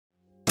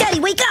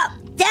wake up!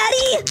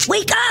 Daddy,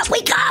 wake up,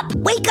 wake up!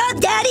 Wake up,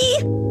 Daddy!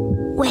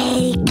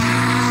 Wake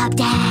up,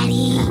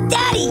 Daddy!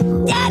 Daddy,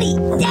 Daddy,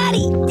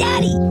 Daddy,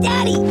 Daddy,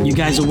 Daddy! You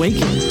guys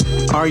awake?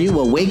 Are you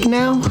awake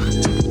now?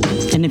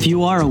 And if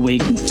you are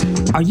awake,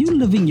 are you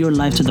living your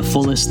life to the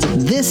fullest?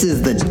 This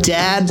is the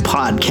Dad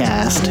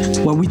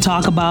Podcast, where we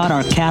talk about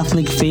our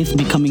Catholic faith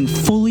becoming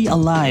fully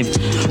alive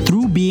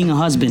through being a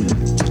husband.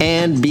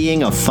 And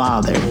being a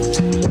father.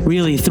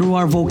 Really, through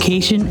our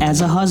vocation as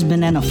a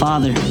husband and a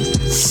father.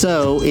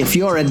 So, if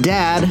you're a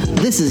dad,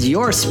 this is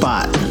your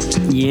spot.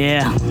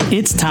 Yeah,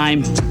 it's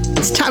time.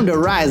 It's time to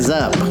rise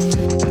up.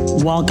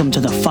 Welcome to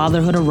the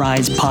Fatherhood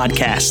Arise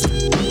podcast.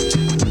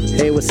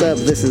 Hey, what's up?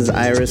 This is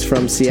Iris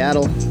from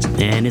Seattle.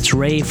 And it's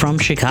Ray from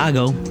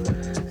Chicago.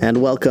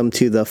 And welcome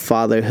to the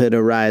Fatherhood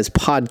Arise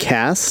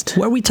podcast,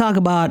 where we talk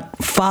about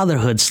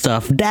fatherhood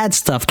stuff, dad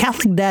stuff,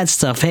 Catholic dad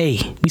stuff.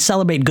 Hey, we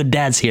celebrate good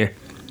dads here.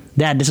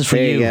 Dad, this is for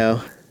you. There you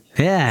go.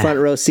 Yeah. Front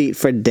row seat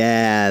for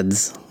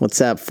dads. What's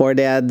up? For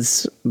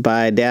dads,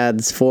 by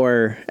dads,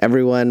 for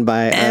everyone,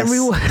 by us.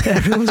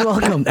 Everyone's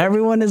welcome.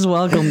 Everyone is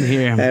welcome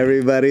here.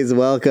 Everybody's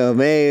welcome.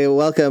 Hey,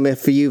 welcome.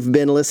 If you've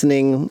been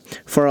listening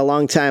for a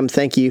long time,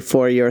 thank you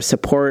for your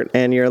support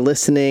and your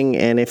listening.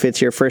 And if it's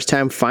your first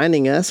time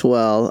finding us,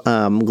 well,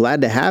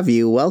 glad to have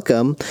you.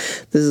 Welcome.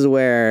 This is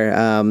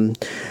where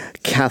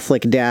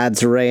Catholic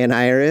dads, Ray and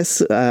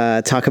Iris,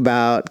 talk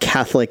about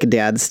Catholic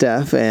dad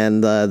stuff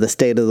and the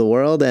state of the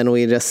world, and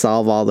we just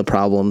solve all the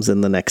problems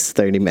in the next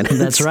 30 minutes.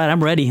 That's right.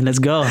 I'm ready. Let's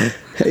go.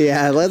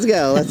 Yeah, let's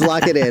go. Let's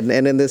lock it in.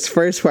 And in this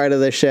first part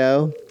of the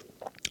show,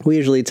 we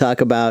usually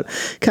talk about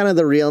kind of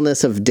the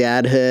realness of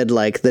dadhood,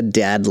 like the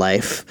dad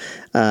life,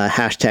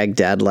 hashtag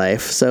dad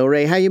life. So,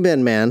 Ray, how you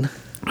been, man?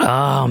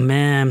 Oh,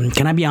 man.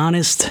 Can I be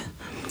honest?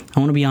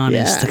 I want to be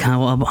honest. Yeah.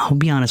 I'll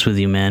be honest with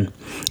you, man,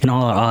 and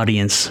all our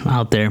audience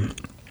out there.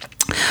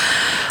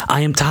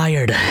 I am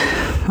tired.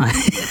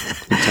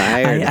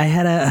 Tired. I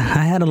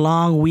had a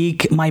long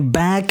week. My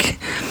back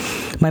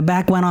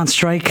went on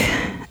strike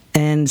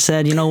and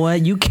said, you know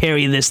what? You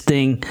carry this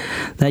thing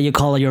that you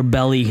call your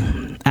belly.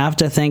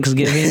 After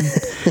Thanksgiving,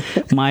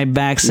 my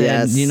back said,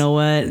 yes. You know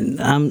what?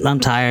 I'm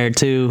tired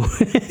too.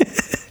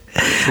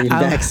 Your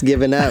back's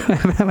giving up.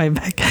 my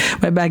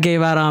back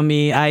gave out on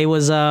me. I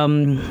was,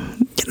 during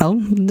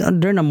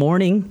the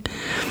morning,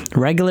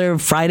 regular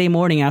Friday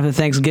morning after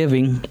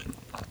Thanksgiving,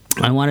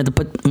 I wanted to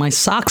put my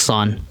socks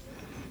on.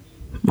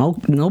 Oh,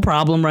 no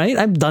problem, right?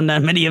 I've done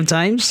that many of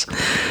times.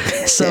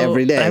 So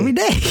Every day.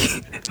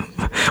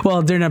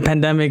 Well, during the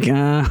pandemic,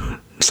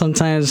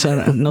 sometimes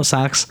no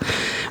socks.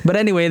 But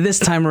anyway, this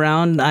time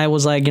around, I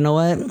was like, you know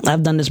what?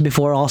 I've done this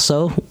before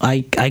also.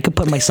 I could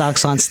put my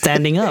socks on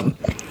standing up.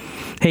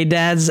 Hey,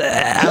 dads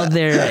out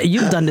there,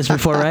 you've done this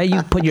before, right?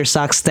 You put your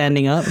socks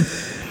standing up.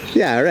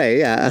 Yeah, right.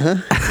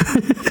 Yeah.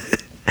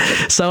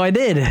 So I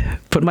did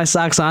put my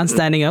socks on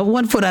standing up,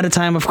 1 foot at a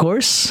time, of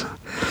course.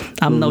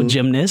 I'm no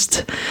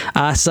gymnast.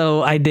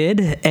 So I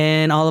did.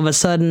 And all of a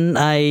sudden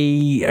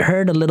I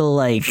heard a little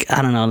like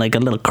a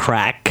little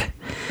crack.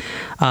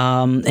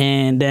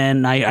 And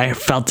then I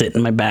felt it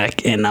in my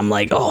back and I'm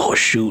like, oh,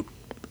 shoot.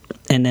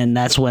 And then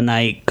that's when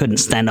I couldn't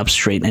stand up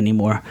straight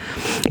anymore.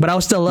 But I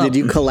was still up. Did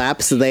you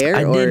collapse there?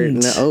 I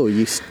didn't. No? Oh,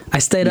 I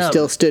stayed up. You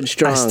still stood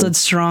strong. I stood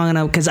strong,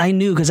 because I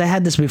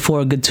had this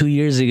before a good 2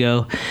 years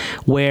ago,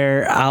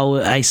 where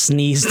I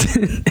sneezed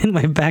and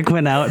my back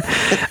went out.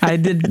 I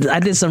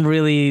did some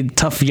really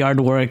tough yard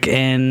work,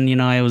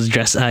 and I was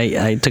dressed.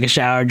 I took a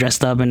shower,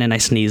 dressed up, and then I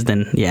sneezed.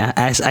 And yeah,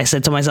 I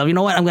said to myself, you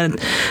know what? I'm gonna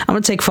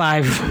take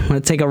 5. I'm gonna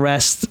take a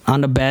rest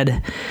on the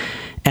bed.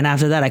 And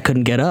after that, I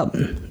couldn't get up.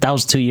 That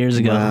was 2 years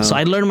ago. Wow. So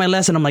I learned my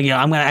lesson. I'm like,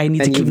 I need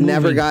to keep moving. And you've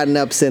never gotten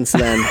up since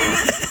then.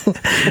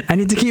 I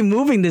need to keep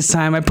moving this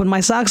time. I put my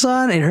socks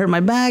on. It hurt my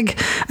back.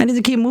 I need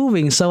to keep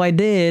moving. So I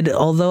did,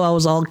 although I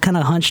was all kind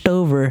of hunched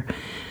over.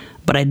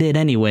 But I did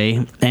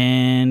anyway.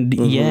 And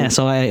yeah,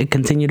 so I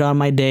continued on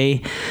my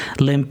day,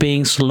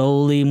 limping,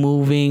 slowly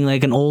moving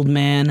like an old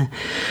man.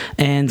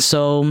 And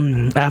so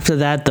after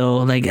that, though,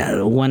 like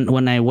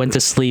when I went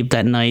to sleep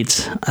that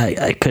night,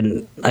 I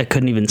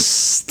couldn't even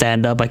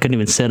stand up. I couldn't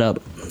even sit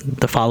up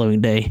the following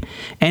day.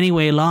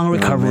 Anyway, long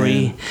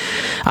recovery.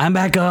 I'm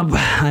back up.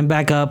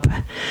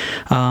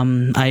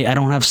 I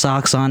don't have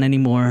socks on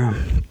anymore.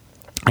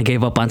 I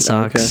gave up on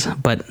socks,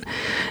 but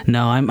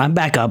no, I'm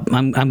back up.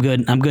 I'm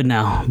good. I'm good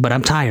now, but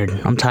I'm tired.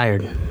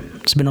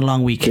 It's been a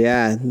long week.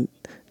 Yeah.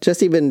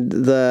 Just even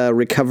the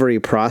recovery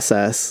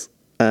process,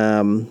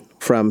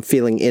 from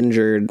feeling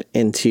injured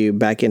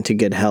back into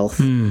good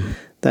health.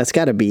 That's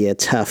gotta be a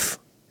tough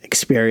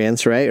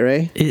experience, right,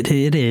 Ray? It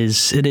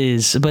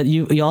is. But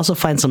you also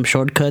find some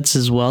shortcuts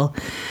as well.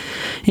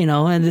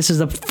 And this is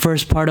the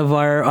first part of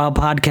our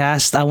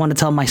podcast. I want to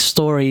tell my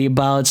story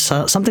about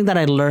something that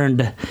I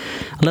learned, a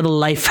little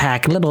life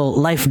hack, a little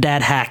life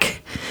dad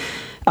hack.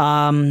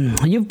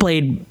 You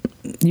played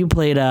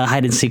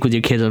hide and seek with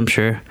your kids, I'm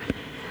sure.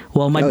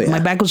 Well, my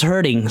back was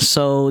hurting,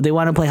 so they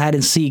want to play hide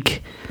and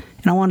seek,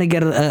 and I want to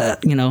get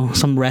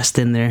some rest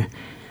in there.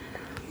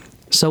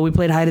 So we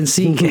played hide and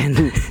seek,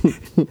 and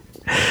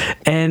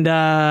And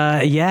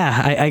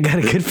I got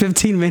a good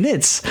 15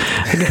 minutes.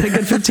 I got a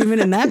good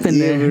 15-minute nap in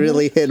there. You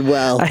really hid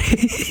well. I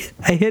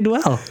hid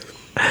well.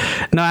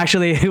 No,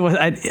 actually,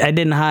 I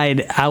didn't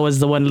hide. I was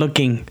the one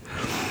looking.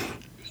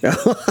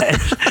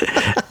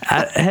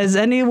 Has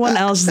anyone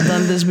else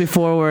done this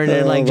before where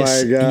they're like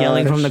just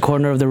yelling from the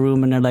corner of the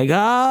room and they're like, oh,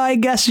 I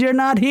guess you're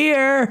not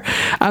here.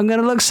 I'm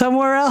going to look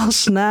somewhere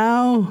else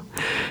now.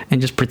 And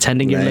just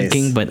pretending you're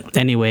looking. But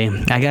anyway,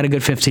 I got a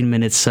good 15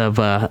 minutes of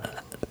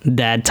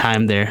dad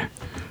time there.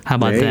 How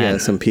about there you that? Go.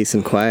 Some peace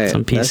and quiet.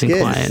 Some peace and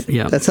quiet.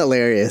 Yeah. That's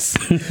hilarious.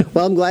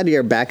 Well, I'm glad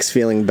your back's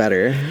feeling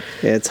better.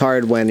 It's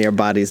hard when your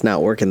body's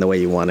not working the way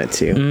you want it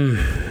to.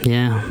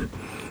 Yeah.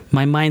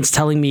 My mind's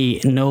telling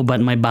me no, but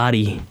my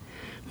body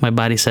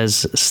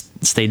says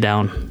stay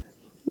down.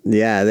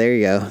 Yeah, there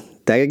you go.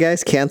 That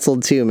guy's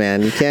canceled too,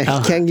 man. You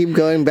can't keep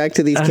going back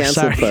to these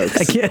canceled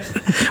folks. I can't.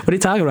 What are you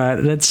talking about?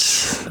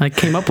 I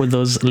came up with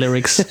those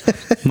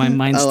lyrics. My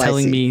mind's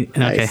telling me.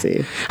 Okay. I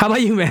see. How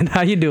about you, man?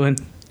 How you doing?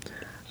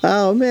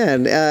 Oh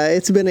man,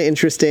 it's been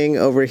interesting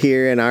over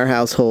here in our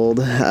household.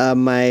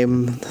 My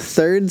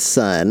third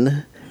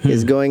son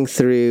is going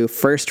through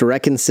first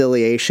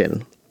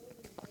reconciliation.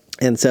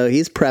 And so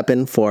he's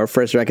prepping for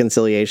first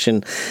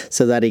reconciliation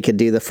so that he could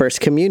do the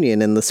first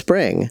communion in the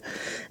spring.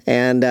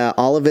 And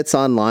all of it's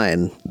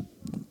online,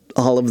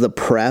 all of the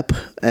prep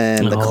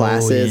and the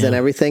classes and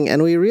everything.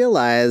 And we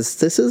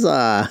realized this is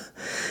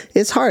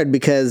it's hard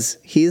because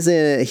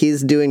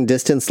he's doing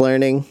distance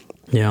learning.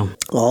 Yeah.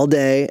 All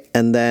day,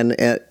 and then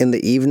in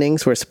the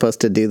evenings we're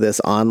supposed to do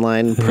this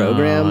online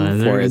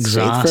program for his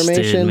faith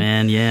formation.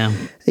 Man, yeah.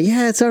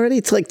 Yeah,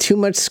 it's like too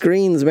much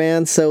screens,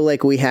 man. So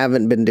like we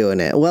haven't been doing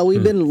it. Well,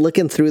 we've been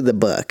looking through the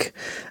book.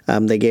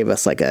 They gave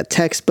us like a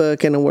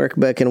textbook and a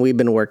workbook, and we've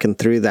been working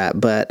through that.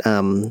 But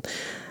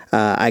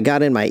I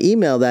got in my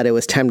email that it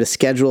was time to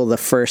schedule the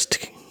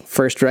first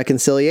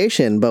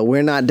reconciliation, but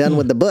we're not done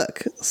with the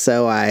book.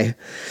 So I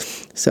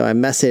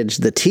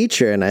messaged the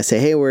teacher and I say,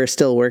 hey, we're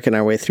still working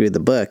our way through the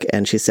book.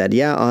 And she said,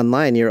 yeah,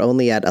 online, you're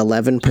only at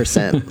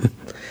 11%.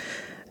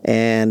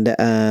 And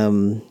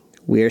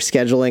we're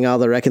scheduling all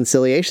the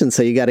reconciliations.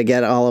 So you got to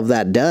get all of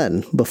that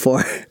done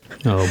before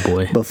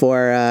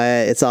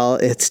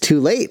it's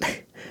too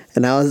late.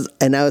 And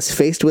I was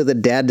faced with a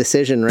dad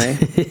decision, right?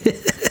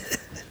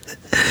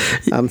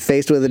 I'm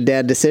faced with a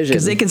dad decision.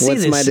 Because they can see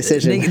What's my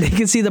decision? They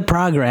can see the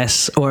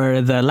progress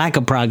or the lack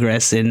of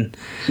progress in.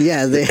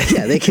 Yeah,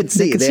 they can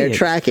see. They're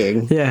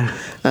tracking. Yeah.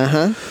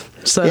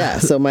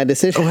 So my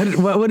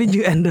decision. What did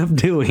you end up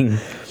doing?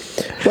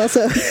 Well,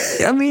 so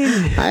I mean,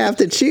 I have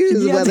to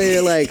choose whether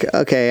you're like,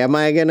 okay, am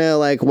I gonna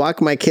like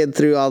walk my kid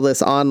through all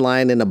this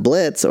online in a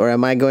blitz, or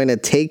am I going to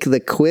take the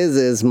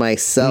quizzes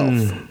myself?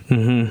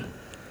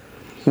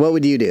 What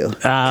would you do?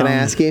 Can I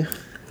ask you?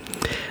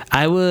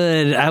 I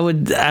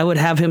would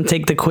have him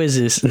take the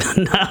quizzes.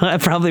 No, I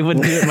probably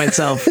wouldn't do it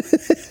myself.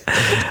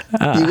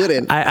 You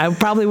wouldn't. I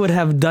probably would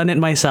have done it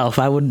myself.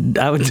 I would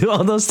do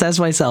all those tests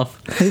myself.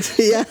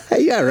 Yeah,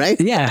 right.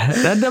 Yeah,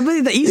 that'd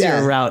be the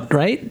easier route,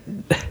 right?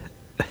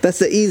 That's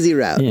the easy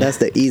route. Yeah. That's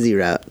the easy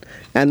route.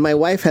 And my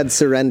wife had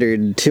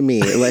surrendered to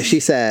me. Like she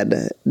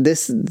said,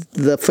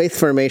 the faith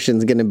formation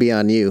is going to be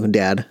on you,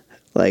 Dad.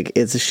 Like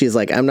she's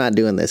like, I'm not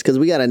doing this because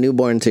we got a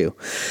newborn too.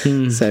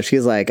 So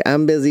she's like,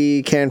 I'm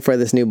busy caring for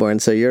this newborn,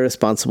 so you're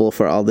responsible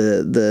for all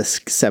the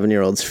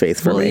 7-year-old's faith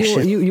formation.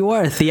 Well, you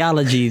are a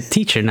theology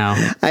teacher now.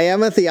 I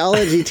am a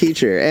theology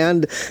teacher,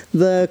 and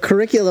the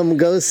curriculum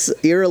goes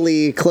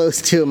eerily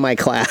close to my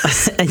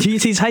class. And you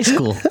teach high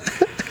school.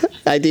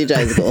 I teach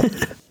high school.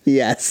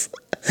 Yes.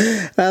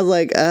 I was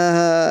like,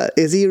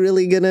 is he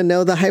really going to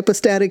know the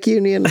hypostatic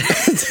union?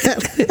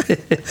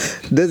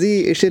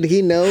 Should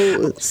he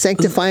know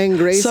sanctifying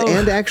grace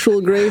and actual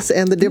grace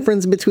and the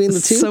difference between the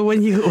two? So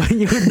when you're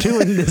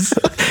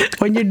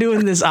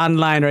doing this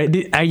online,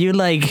 right? Are you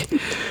like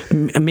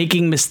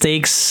making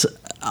mistakes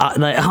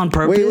like on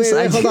purpose?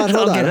 Wait, hold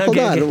on. I'm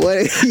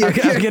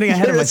getting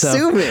ahead of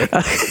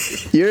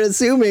myself. You're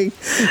assuming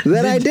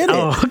that I did it.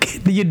 Oh, okay.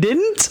 You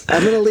didn't?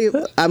 I'm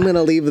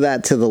gonna leave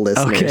that to the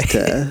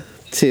listeners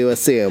to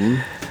assume.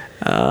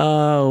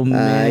 Oh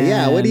man.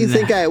 Yeah. What do you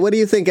think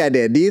I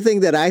did? Do you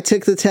think that I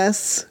took the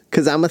tests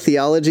because I'm a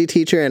theology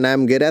teacher and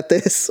I'm good at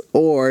this,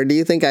 or do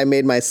you think I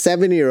made my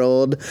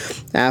 7-year-old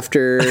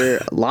after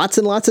lots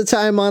and lots of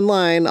time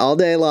online all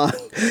day long?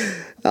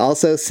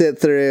 Also sit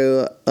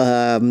through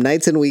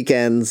nights and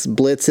weekends,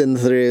 blitzing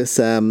through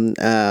some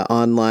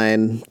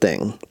online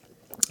thing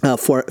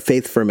for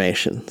faith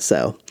formation.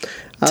 So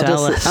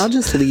I'll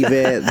just leave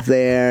it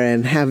there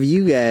and have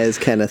you guys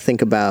kind of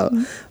think about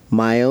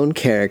my own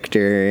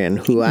character and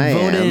who I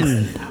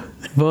am.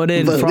 Vote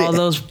in for all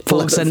those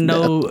folks that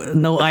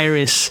know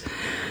Iris.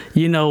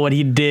 You know what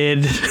he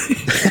did.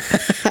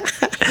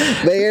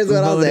 But here's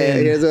what I'll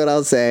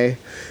say.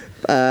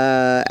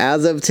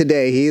 As of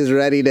today, he's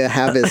ready to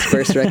have his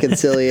first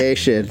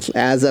reconciliation.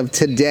 As of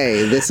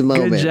today, this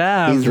moment. Good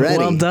job. He's ready.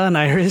 Well done,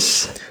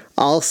 Iris.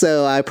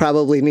 Also, I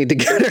probably need to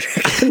get a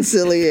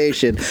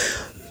reconciliation.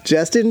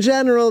 Just in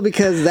general,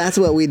 because that's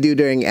what we do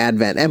during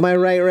Advent. Am I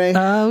right, Ray?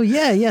 Oh,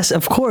 yes,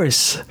 of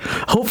course.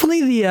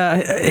 Hopefully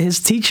his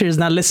teacher is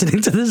not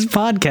listening to this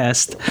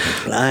podcast.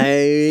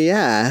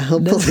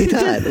 Hopefully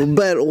not.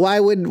 But why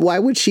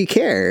would she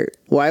care?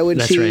 Why would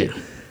That's she? right.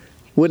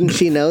 Wouldn't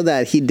she know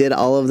that he did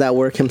all of that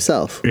work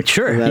himself?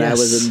 Sure, That yes. I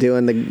was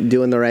doing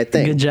the right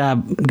thing. Good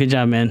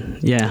job, man.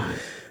 Yeah.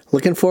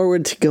 Looking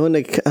forward to going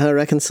to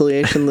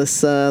reconciliation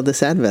this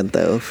Advent,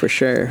 though, for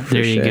sure.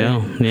 There you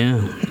go.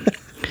 Yeah.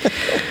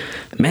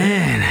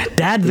 Man,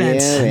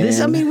 Dadvents. Yeah,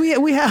 This, I man.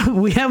 mean, we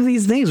have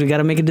these things. We got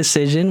to make a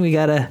decision. We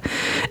gotta,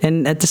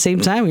 and at the same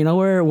time,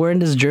 we're in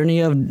this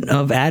journey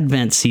of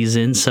Advent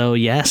season. So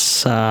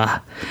yes,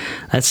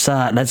 let's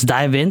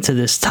dive into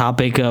this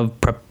topic of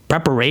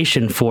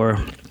preparation for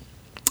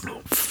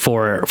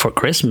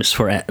Christmas,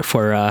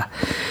 for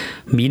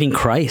meeting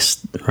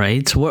Christ.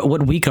 Right?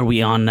 What week are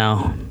we on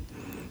now?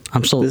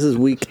 This is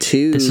week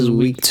 2. This is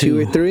week 2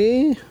 or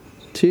 3.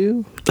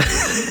 2.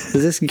 Is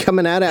this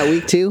coming out at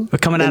week 2? We're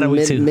coming out at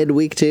week 2.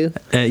 Mid-week 2?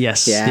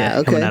 Yes. Yeah,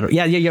 okay. Coming out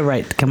you're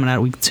right. Coming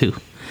out week 2.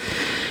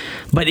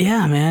 But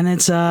yeah, man,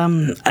 it's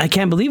I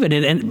can't believe it.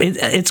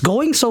 It's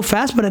going so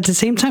fast, but at the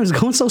same time, it's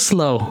going so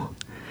slow.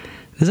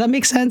 Does that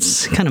make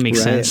sense? Kind of makes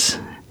Right. sense.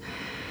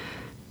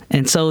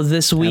 And so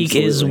this week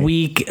is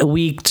week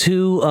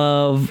 2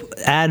 of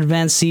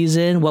Advent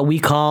season, what we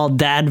call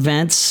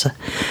Dadvents.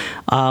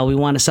 We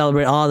want to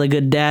celebrate all the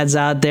good dads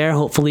out there.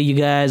 Hopefully, you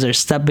guys are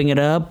stepping it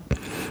up.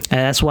 And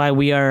that's why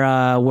we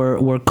are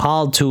we're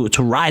called to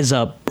rise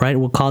up, right?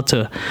 We're called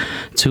to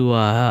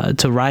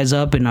rise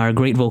up in our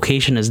great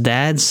vocation as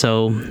dads.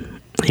 So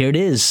here it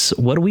is.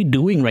 What are we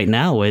doing right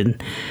now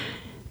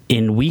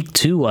in week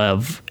 2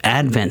 of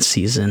Advent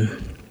season?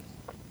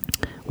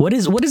 What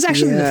is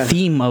actually the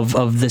theme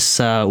of this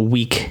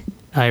week,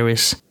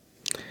 Iris?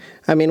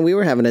 I mean, we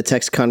were having a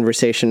text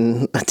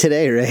conversation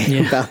today,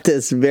 Ray, about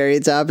this very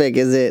topic.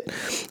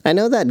 I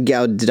know that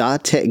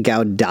Gaudete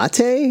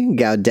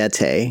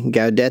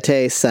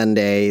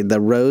Sunday, the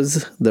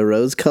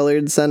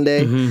rose-colored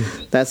Sunday,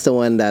 that's the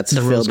one that's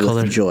filled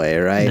with joy,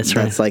 right? That's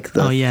right. That's like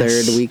the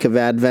third week of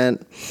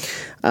Advent.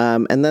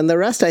 And then the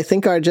rest, I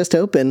think, are just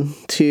open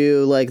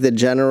to like the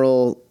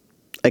general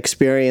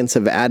experience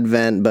of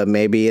Advent, but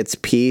maybe it's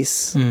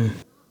peace.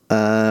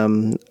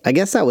 I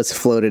guess that was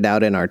floated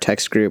out in our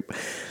text group.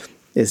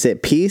 Is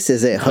it peace?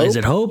 Is it hope? Is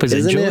it hope? Is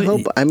it joy? It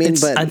hope? I mean,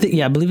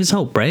 I believe it's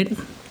hope, right?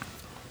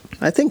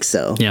 I think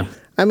so. Yeah.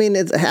 I mean,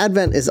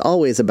 Advent is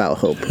always about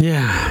hope.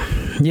 Yeah.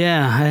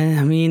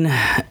 I mean,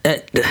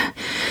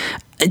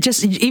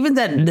 just even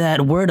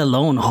that word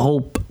alone,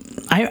 hope.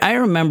 I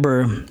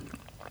remember.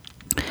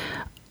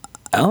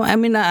 Oh, I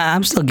mean,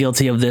 I'm still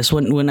guilty of this.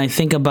 When I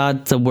think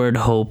about the word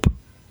hope,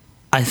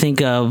 I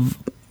think of.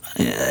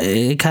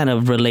 It kind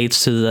of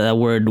relates to the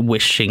word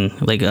wishing.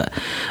 Like,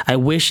 I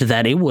wish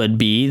that it would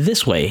be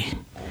this way.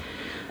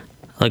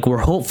 Like, we're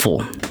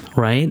hopeful,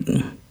 right?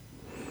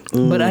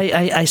 But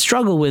I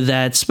struggle with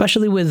that,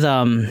 especially with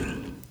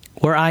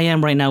where I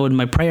am right now with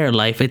my prayer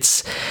life.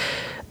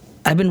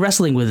 I've been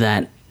wrestling with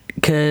that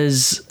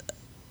because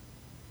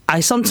I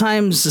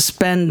sometimes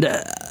spend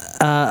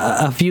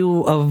a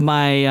few of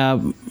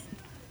my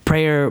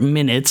prayer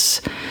minutes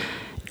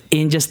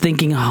in just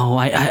thinking,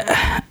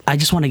 I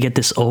just want to get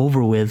this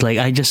over with. Like,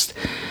 I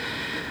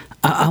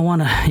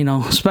want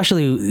to,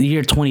 especially the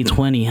year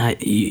 2020,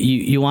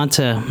 you want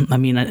to, I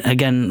mean,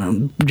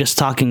 again, just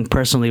talking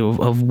personally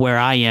of where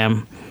I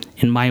am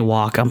in my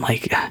walk, I'm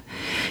like,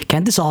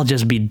 can't this all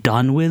just be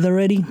done with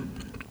already?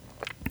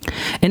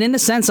 And in a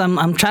sense,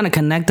 I'm trying to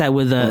connect that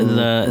with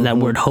that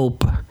word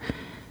hope.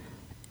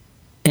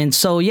 And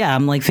so, yeah,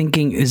 I'm like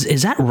thinking,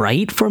 is that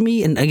right for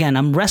me? And again,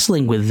 I'm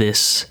wrestling with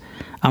this.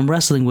 I'm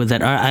wrestling with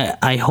that.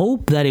 I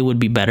hope that it would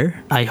be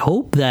better. I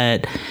hope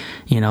that,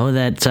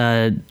 that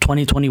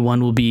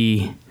 2021 will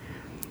be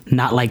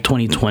not like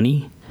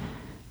 2020.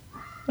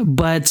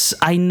 But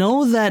I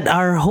know that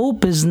our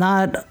hope is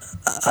not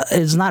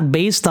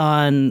based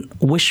on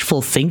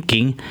wishful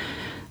thinking,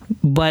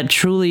 but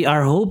truly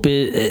our hope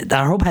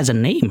has a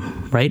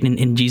name, right?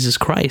 In Jesus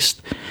Christ.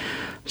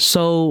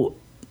 So.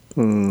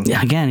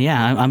 Again,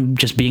 I'm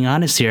just being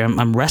honest here.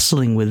 I'm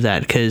wrestling with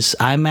that because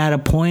I'm at a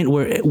point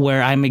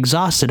where I'm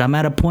exhausted. I'm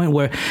at a point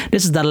where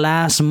this is the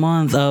last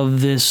month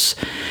of this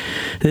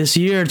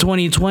year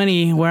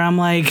 2020 where I'm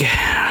like,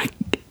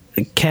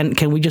 can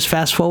we just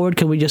fast forward?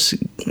 Can we just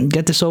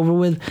get this over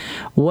with?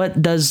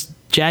 What does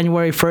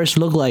January 1st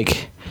look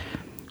like?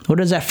 What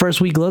does that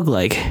first week look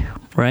like?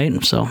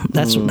 Right? So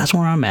that's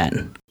where I'm at.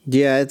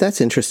 Yeah,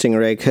 that's interesting,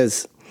 Ray,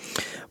 because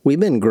we've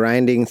been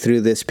grinding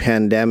through this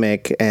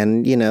pandemic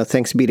and,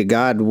 thanks be to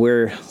God,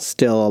 we're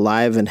still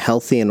alive and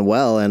healthy and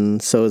well.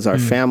 And so is our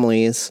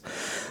families,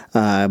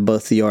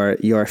 both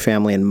your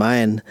family and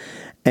mine.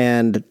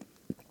 And,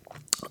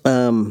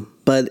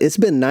 but it's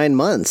been 9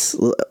 months,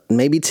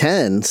 maybe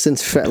 10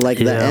 since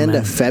the end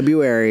of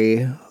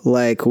February.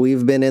 Like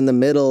we've been in the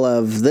middle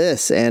of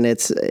this and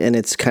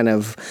it's kind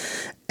of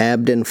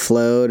ebbed and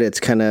flowed.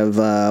 It's kind of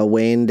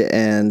waned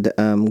and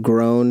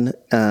grown.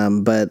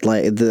 But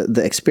like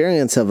the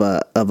experience of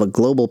a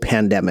global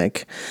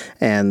pandemic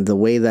and the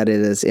way that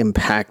it has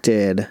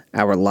impacted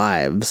our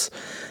lives,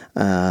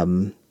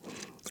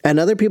 and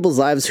other people's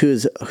lives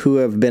who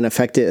have been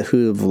affected,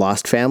 who have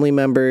lost family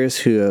members,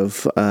 who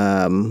have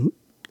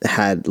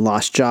had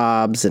lost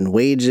jobs and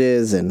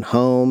wages and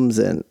homes,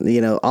 and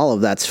all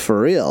of that's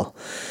for real.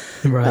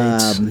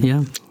 Right.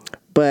 Yeah.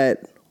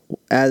 But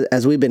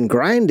as we've been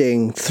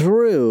grinding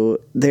through,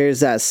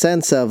 there's that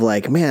sense of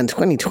like, man,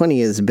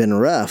 2020 has been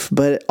rough,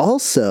 but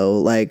also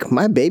like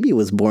my baby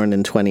was born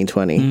in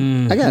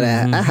 2020.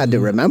 I had to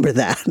remember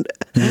that.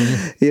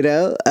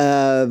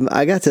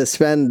 I got to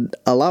spend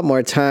a lot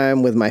more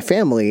time with my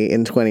family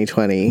in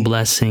 2020.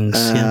 Blessings.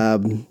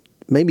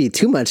 Maybe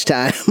too much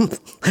time,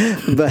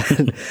 but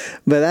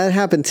that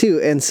happened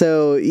too. And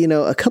so,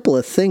 a couple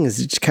of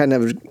things just kind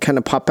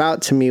of pop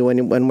out to me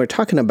when we're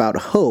talking about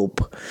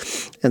hope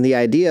and the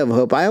idea of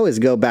hope. I always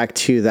go back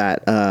to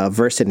that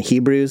verse in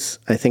Hebrews.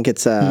 I think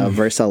it's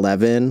verse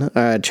 11,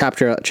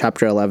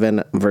 chapter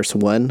 11, verse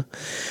 1.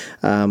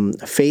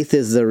 Faith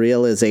is the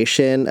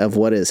realization of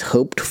what is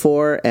hoped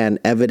for and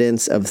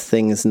evidence of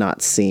things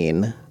not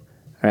seen.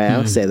 All right,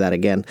 I'll say that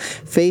again.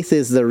 Faith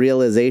is the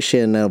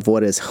realization of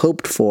what is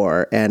hoped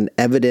for and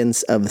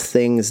evidence of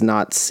things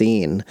not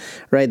seen.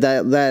 Right,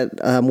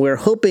 that we're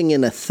hoping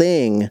in a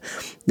thing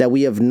that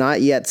we have not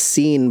yet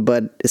seen,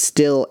 but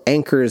still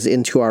anchors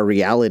into our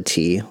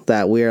reality.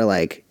 That we're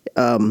like,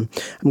 I'm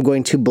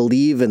going to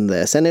believe in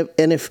this, and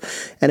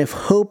if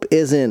hope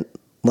isn't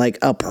like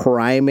a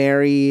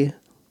primary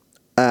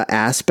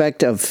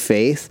aspect of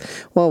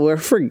faith, well, we're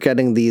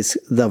forgetting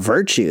the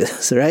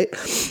virtues, right?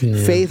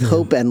 Yeah, faith,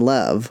 hope, and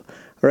love,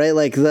 right?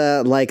 Like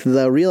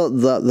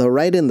the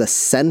right in the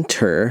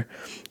center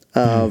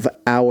of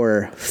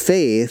our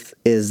faith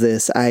is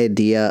this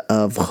idea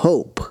of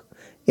hope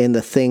in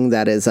the thing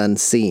that is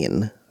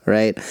unseen,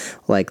 right?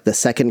 Like the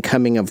second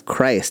coming of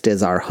Christ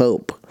is our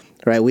hope.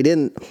 Right, we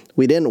didn't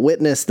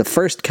witness the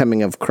first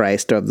coming of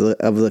Christ, of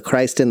the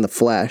Christ in the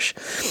flesh,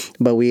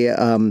 but we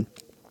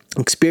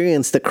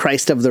experience the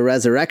Christ of the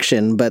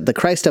resurrection, but the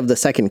Christ of the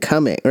second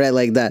coming, right?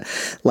 Like that,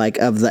 like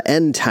of the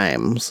end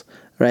times,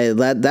 right?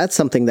 That's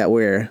something that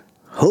we're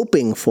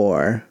hoping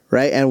for,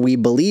 right? And we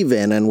believe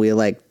in, and we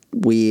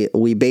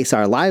base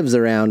our lives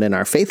around and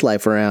our faith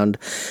life around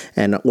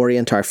and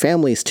orient our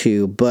families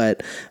to,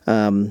 but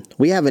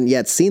we haven't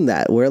yet seen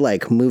that. We're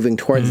like moving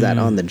towards that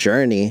on the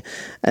journey.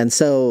 And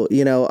so,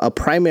 a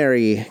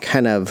primary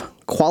kind of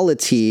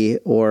quality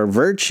or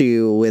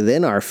virtue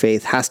within our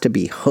faith has to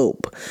be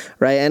hope,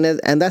 right?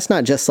 And that's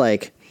not just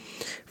like,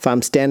 if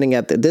I'm standing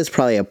at this is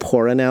probably a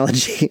poor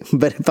analogy,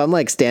 but if I'm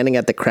like standing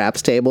at the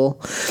craps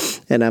table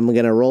and I'm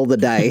going to roll the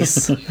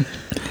dice,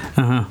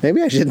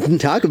 maybe I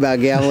shouldn't talk about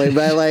gambling,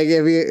 but like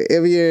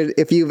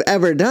if you've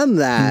ever done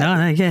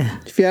that,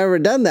 if you've ever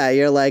done that,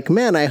 you're like,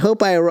 man, I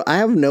hope I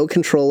have no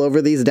control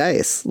over these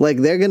dice. Like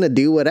they're going to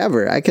do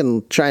whatever. I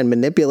can try and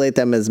manipulate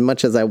them as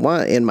much as I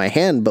want in my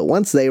hand, but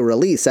once they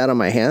release out of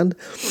my hand,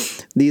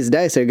 these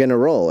dice are going to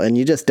roll and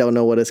you just don't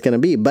know what it's going to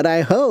be. But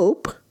I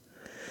hope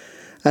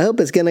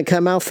it's going to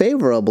come out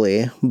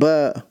favorably,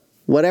 but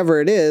whatever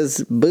it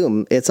is,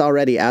 boom, it's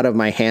already out of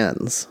my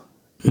hands.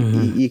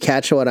 You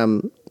catch what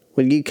I'm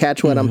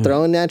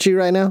throwing at you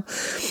right now?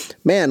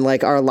 Man,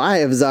 like our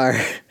lives are,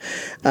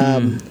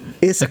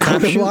 it's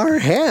out of our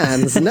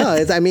hands. No,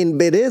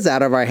 it is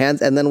out of our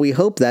hands. And then we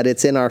hope that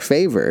it's in our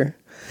favor.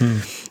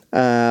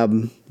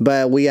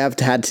 But we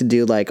had to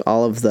do like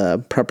all of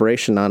the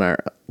preparation on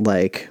our,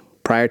 like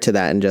prior to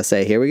that and just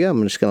say, here we go.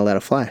 I'm just going to let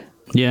it fly.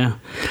 Yeah.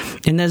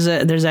 And there's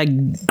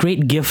that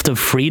great gift of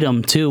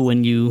freedom too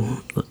when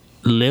you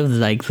live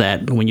like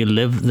that, when you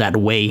live that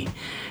way,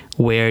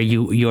 where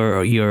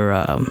your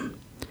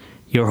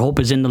hope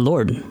is in the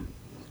Lord.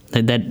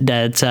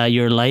 That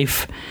your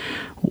life,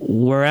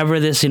 wherever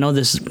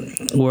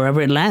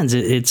wherever it lands,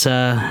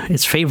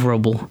 it's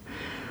favorable.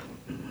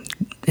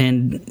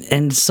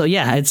 And so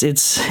yeah, it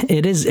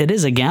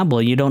is a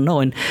gamble. You don't know,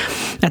 and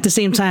at the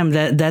same time,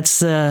 that's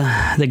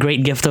the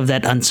great gift of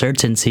that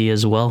uncertainty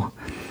as well.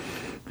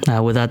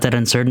 Without that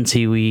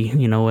uncertainty,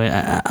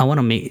 I want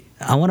to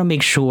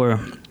make sure.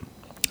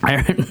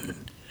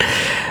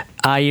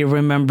 I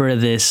remember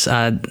this.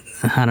 I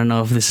don't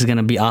know if this is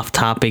gonna be off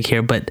topic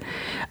here, but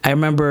I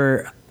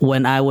remember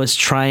when I was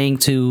I wasn't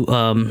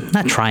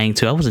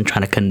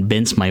trying to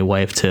convince my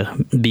wife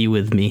to be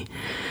with me,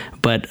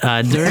 but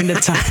during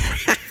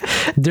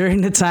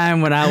the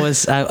time when I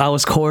was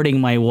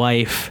courting my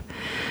wife.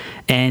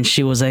 And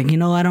she was like,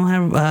 I don't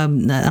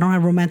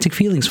have romantic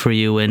feelings for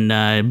you, and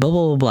blah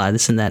blah blah blah,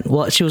 this and that.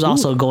 Well, she was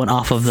also going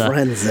off of the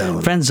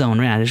friend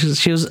zone. Yeah,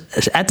 she was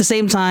at the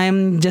same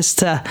time. Just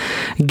to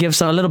give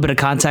a little bit of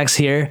context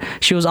here,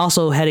 she was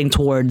also heading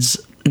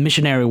towards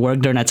missionary work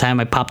during that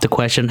time. I popped the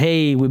question,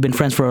 "Hey, we've been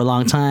friends for a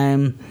long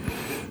time.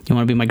 You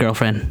want to be my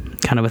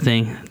girlfriend?" Kind of a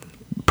thing.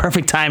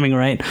 Perfect timing,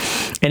 right?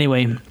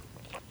 Anyway,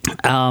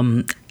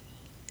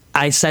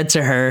 I said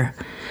to her,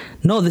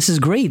 "No, this is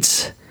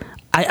great.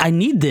 I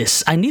need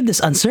this. I need this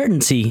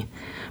uncertainty,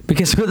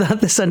 because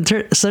without this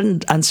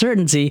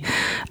uncertainty,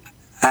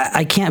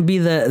 I can't be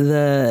the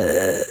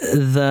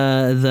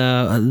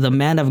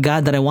man of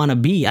God that I want to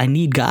be. I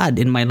need God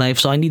in my life,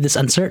 so I need this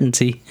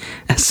uncertainty.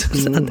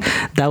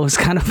 That was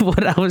kind of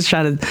what I was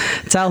trying to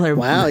tell her.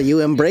 Wow,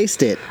 you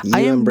embraced it.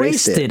 I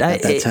embraced it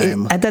at that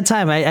time. At that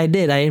time, I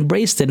did. I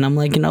embraced it, and I'm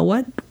like, you know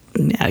what?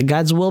 Yeah,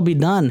 God's will be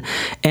done,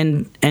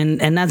 and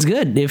that's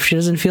good. If she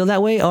doesn't feel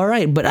that way, all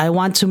right. But I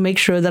want to make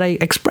sure that I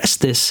express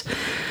this.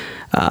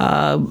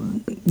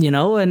 And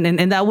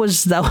that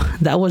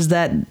was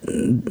that.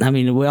 I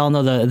mean, we all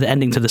know the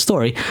ending to the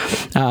story.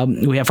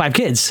 We have 5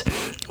 kids,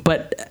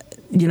 but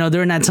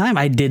during that time,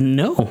 I didn't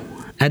know.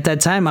 At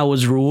that time, I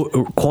was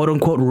quote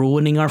unquote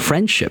ruining our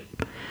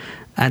friendship.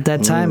 At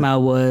that time,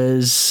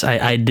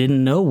 I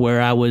didn't know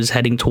where I was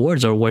heading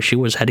towards or where she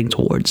was heading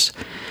towards.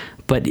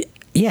 But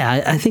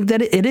yeah, I think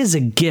that it is a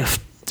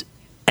gift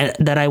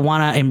that I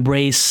want to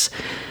embrace.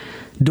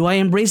 Do I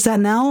embrace that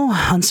now?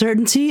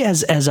 Uncertainty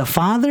as a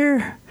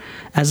father,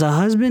 as a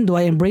husband, do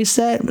I embrace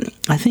that?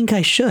 I think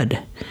I should.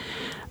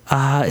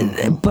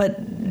 But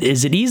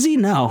is it easy?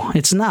 No,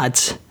 it's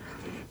not.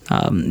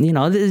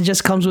 It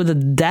just comes with the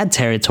dad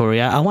territory.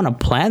 I want to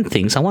plan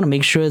things. I want to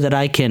make sure that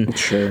I can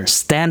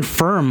stand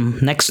firm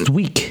next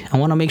week. I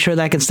want to make sure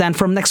that I can stand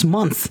firm next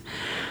month.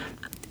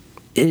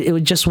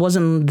 It just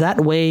wasn't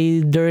that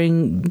way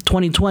during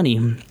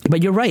 2020.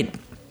 But you're right.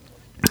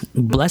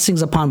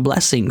 Blessings upon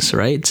blessings,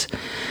 right?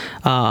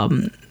 So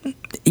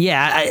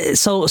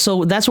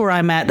that's where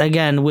I'm at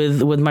again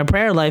with my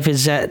prayer life,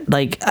 is that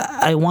like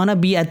I want to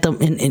be at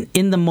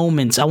in the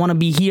moments. I want to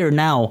be here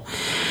now.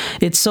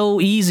 It's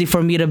so easy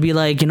for me to be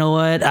like, you know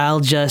what? I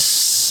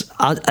just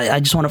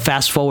want to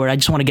fast forward. I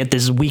just want to get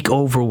this week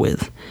over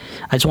with.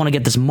 I just want to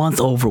get this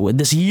month over with,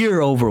 this year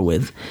over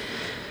with.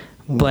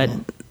 But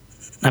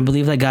I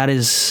believe that God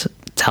is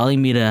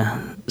telling me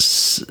to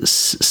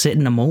sit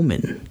in the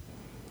moment.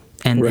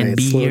 And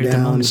be here at the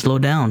moment. Slow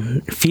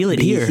down. Feel it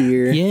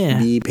here. Yeah.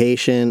 Be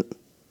patient.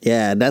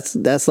 Yeah,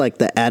 that's like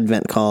the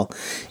Advent call.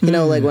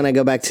 Like when I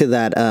go back to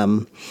that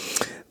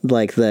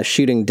like the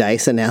shooting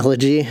dice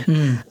analogy,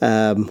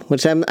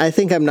 which I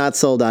think I'm not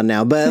sold on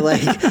now, but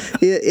like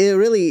it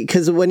really,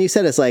 because when you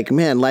said it's like,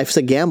 man, life's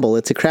a gamble,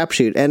 it's a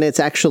crapshoot, and it's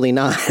actually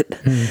not,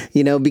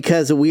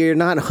 because we're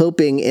not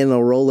hoping in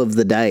a roll of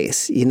the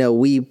dice.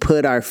 We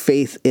put our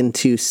faith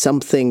into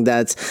something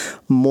that's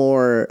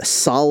more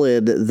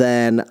solid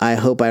than I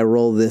hope I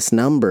roll this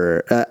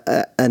number,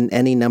 and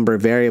any number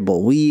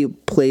variable. We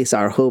place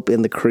our hope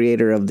in the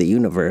creator of the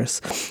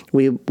universe.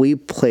 We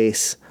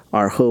place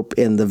our hope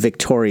in the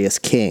victorious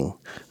King,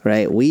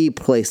 right? We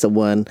place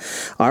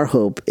our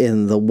hope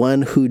in the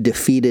one who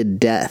defeated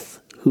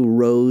death, who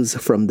rose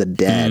from the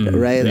dead,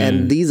 right?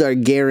 And these are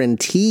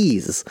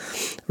guarantees,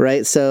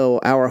 right? So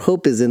our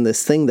hope is in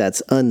this thing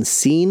that's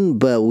unseen,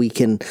 but we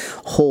can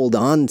hold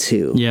on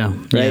to, right?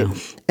 Yeah.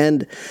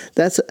 And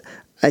that's,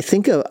 I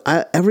think of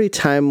every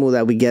time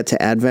that we get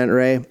to Advent,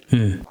 Ray,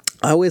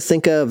 I always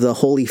think of the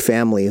Holy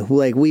Family.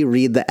 Like, we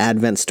read the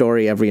Advent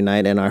story every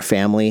night in our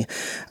family.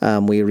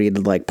 We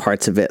read like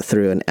parts of it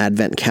through an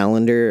Advent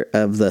calendar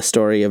of the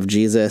story of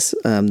Jesus,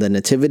 the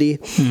Nativity,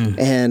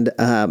 and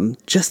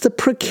just the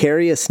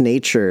precarious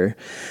nature.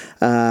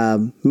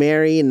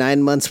 Mary,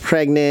 9 months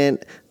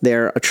pregnant.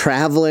 They're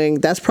traveling.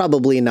 That's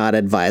probably not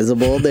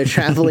advisable. They're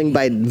traveling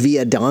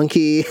via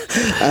donkey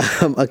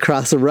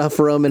across rough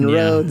Roman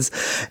roads,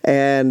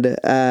 and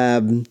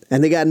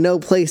they got no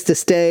place to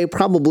stay.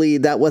 Probably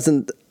that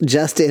wasn't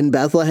just in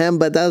Bethlehem,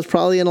 but that was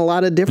probably in a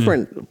lot of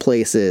different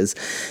places.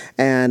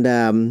 And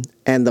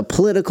the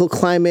political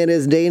climate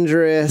is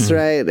dangerous,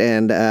 right?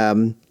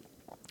 And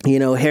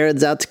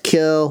Herod's out to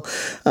kill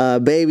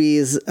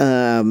babies.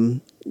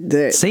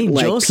 Saint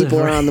Joseph, people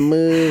are on the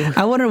move.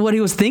 I wonder what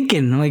he was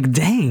thinking. I'm like,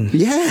 dang.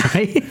 Yeah.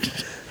 Right?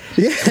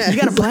 Yeah. You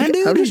got a plan,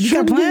 dude? You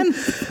got a plan?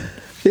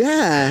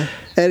 Yeah.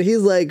 And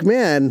he's like,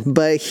 man,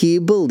 but he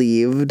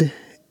believed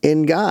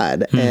in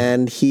God,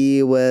 and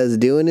he was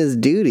doing his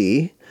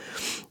duty,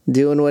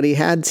 doing what he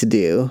had to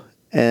do,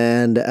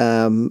 and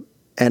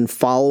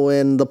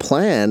following the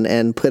plan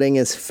and putting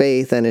his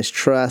faith and his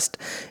trust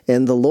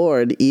in the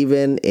Lord,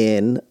 even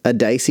in a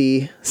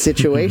dicey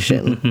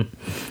situation.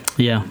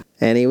 Yeah.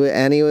 And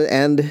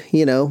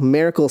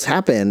miracles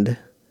happened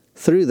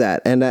through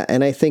that. And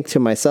I think to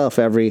myself,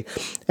 every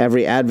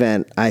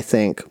Advent, I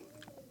think,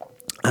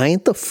 I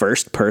ain't the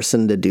first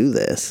person to do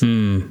this.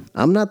 I'm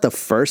not the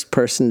first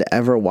person to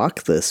ever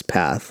walk this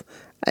path.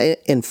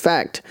 In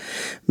fact,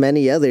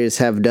 many others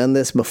have done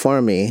this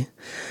before me,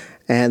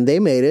 and they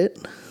made it.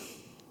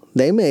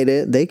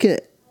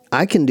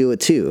 I can do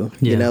it too.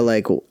 Yeah.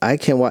 I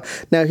can walk.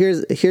 Now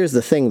here's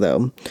the thing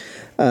though.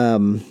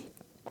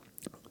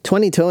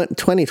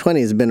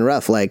 2020 has been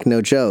rough, like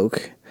no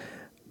joke.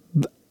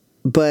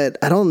 But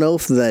I don't know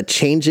if the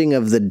changing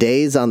of the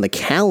days on the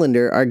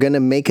calendar are going to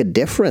make a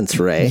difference,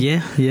 Ray.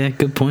 Yeah,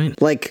 good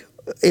point. Like,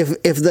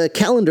 if the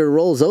calendar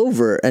rolls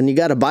over and you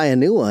got to buy a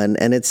new one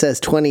and it says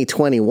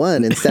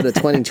 2021 instead of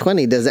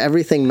 2020, does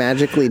everything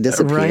magically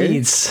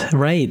disappear?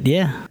 Right,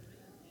 yeah.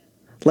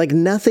 like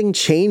nothing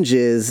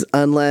changes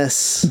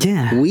unless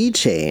Yeah. we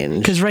change.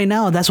 Because right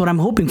now, that's what I'm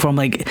hoping for. I'm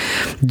like,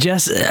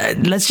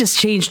 let's just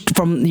change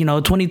from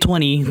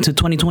 2020 to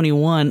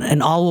 2021,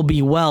 and all will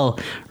be well.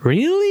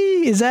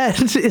 Really? Is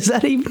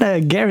that even a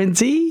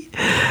guarantee?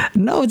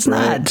 No, it's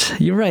not.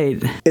 You're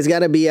right. It's got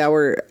to be I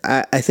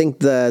think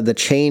the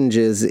change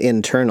is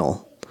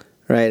internal,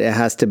 right? It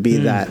has to be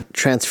that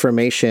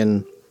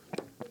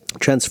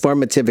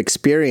transformative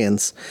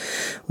experience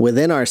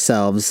within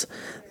ourselves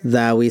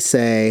that we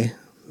say,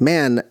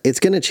 man, it's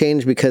going to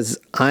change because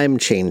I'm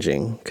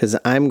changing, because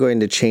I'm going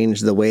to change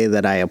the way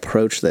that I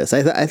approach this.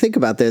 I think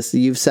about this.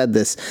 You've said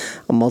this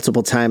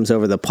multiple times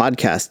over the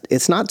podcast.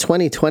 It's not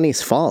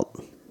 2020's fault.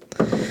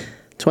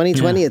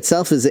 2020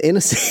 itself is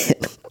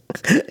innocent.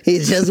 He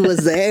just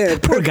was there.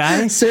 Poor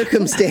guy.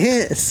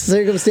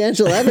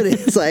 Circumstantial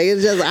evidence. Like,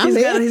 it's just,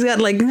 He's got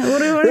like,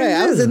 what right,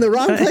 I was in the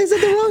wrong place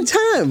at the wrong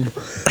time.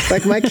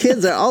 Like, my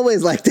kids are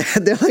always like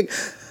that. They're like,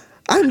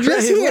 I'm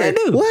just Right, here. what'd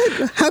I do?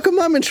 What? How come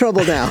I'm in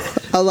trouble now?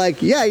 I'm like,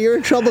 yeah, you're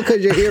in trouble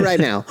because you're here right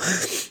now.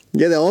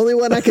 You're the only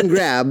one I can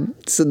grab,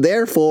 so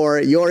therefore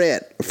you're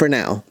it for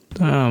now.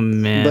 Oh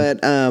man.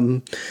 But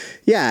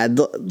yeah,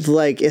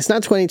 like, it's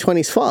not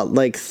 2020's fault.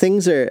 Like,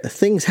 things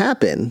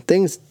happen.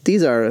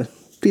 These are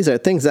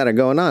things that are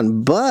going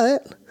on.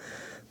 But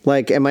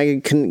like, am I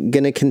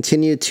going to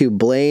continue to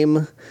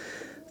blame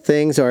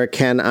things, or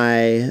can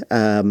I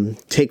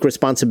take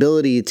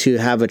responsibility to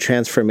have a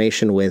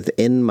transformation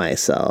within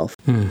myself?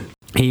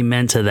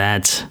 Amen to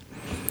that.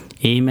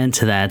 Amen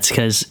to that.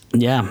 Because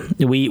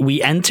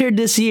we entered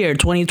this year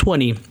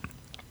 2020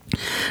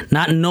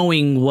 not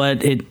knowing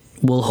what it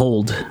will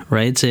hold,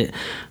 right?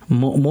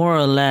 More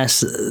or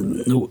less,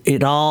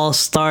 it all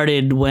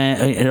started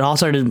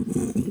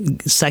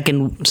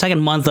second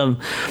month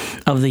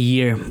of the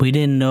year. We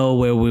didn't know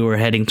where we were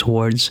heading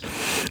towards.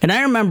 And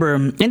I remember,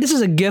 and this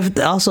is a gift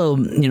also,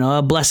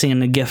 a blessing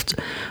and a gift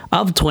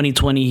of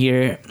 2020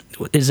 here,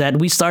 is that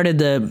we started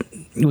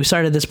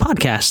this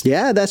podcast.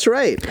 Yeah, that's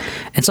right.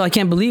 And so I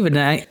can't believe it.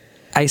 And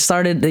I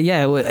started,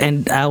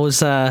 and I was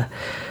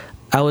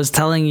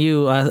telling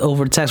you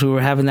over text, we were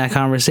having that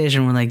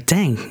conversation. We're like,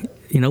 dang,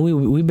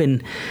 we've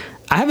been,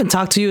 I haven't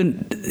talked to you,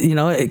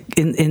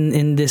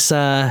 in this,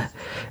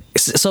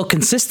 so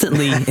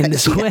consistently in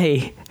this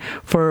way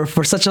for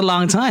such a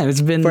long time.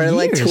 It's been for years.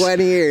 like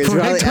 20 years, for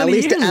like 20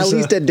 years at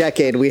least a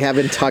decade. We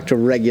haven't talked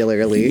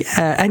regularly.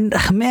 Yeah, and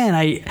man,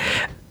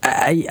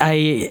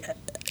 I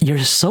you're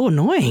so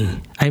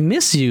annoying. I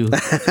miss you.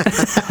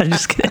 I'm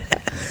just kidding.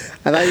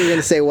 I thought you were going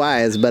to say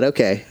wise, but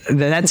okay.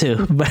 That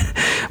too,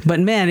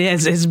 but man, yeah,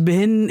 it's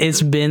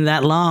been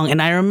that long,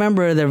 and I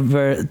remember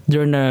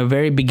during the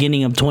very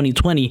beginning of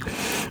 2020,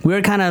 we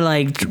were kind of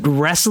like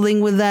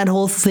wrestling with that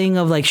whole thing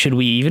of like, should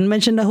we even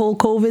mention the whole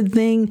COVID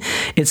thing?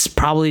 It's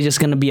probably just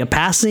going to be a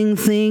passing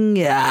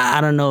thing.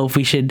 I don't know if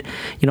we should,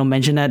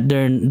 mention that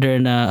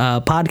during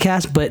a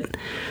podcast, but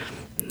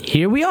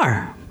here we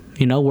are.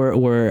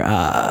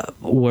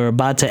 We're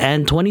about to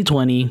end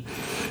 2020.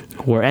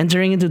 We're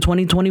entering into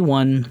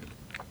 2021.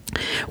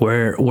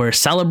 We're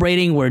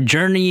celebrating. We're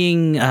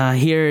journeying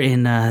here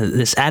in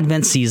this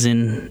Advent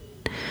season,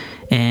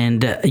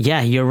 and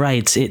you're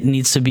right. It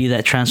needs to be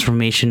that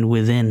transformation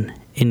within.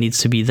 It needs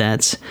to be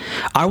that.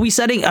 Are we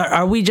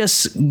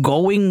just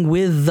going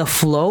with the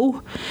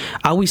flow?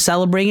 Are we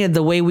celebrating it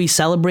the way we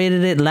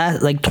celebrated it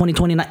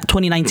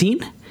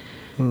 2019?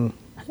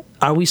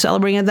 Are we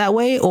celebrating it that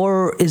way,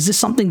 or is this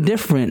something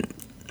different?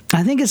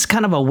 I think it's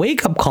kind of a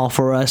wake-up call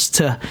for us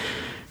to,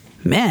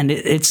 man,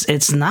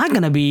 it's not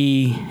going to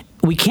be,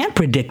 we can't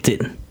predict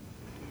it.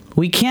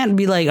 We can't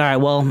be like, all right,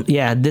 well,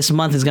 yeah, this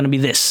month is going to be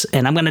this,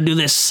 and I'm going to do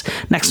this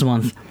next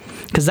month.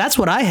 Because that's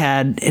what I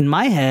had in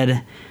my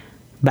head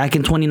back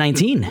in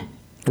 2019.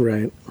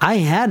 Right. I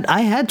had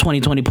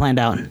 2020 planned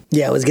out.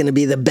 Yeah, it was going to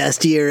be the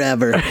best year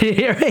ever.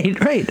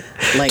 right.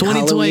 Like,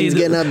 Halloween's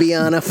going to be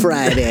on a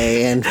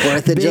Friday, and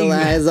 4th of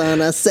July is on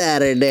a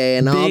Saturday,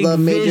 and all the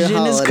major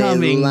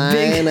holidays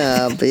line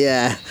up.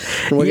 Yeah.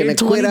 We're going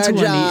to quit our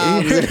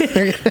jobs.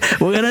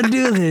 We're going to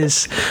do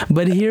this.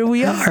 But here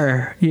we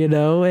are,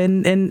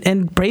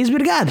 and praise be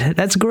to God.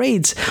 That's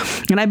great.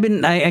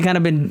 And I kind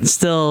of been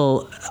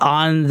still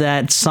on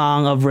that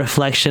song of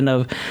reflection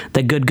of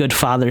the Good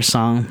Father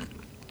song.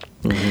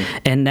 Mm-hmm.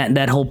 And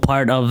that whole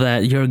part of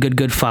that, you're a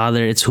good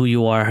father, it's who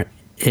you are,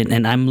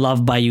 and I'm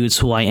loved by you, it's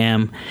who I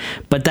am.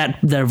 But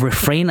the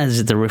refrain, is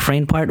it the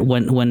refrain part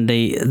when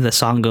the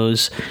song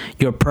goes,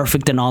 you're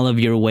perfect in all of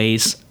your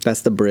ways?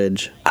 That's the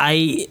bridge.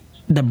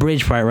 The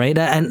bridge part, right?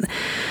 And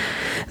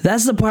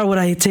that's the part where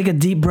I take a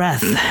deep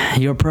breath.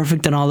 You're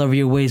perfect in all of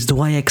your ways. Do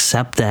I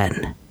accept that?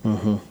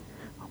 Mm-hmm.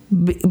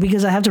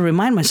 Because I have to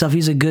remind myself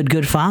he's a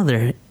good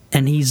father,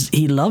 and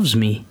he loves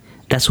me.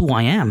 That's who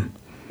I am.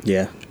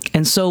 Yeah.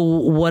 And so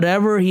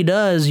whatever he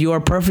does, you are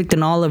perfect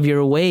in all of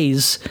your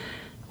ways.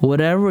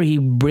 Whatever he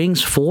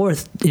brings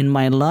forth in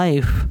my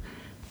life,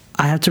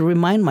 I have to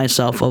remind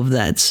myself of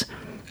that.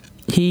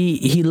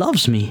 He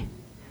loves me.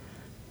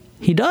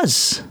 He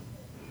does.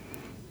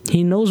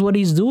 He knows what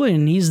he's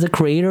doing. He's the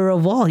creator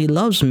of all. He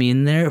loves me,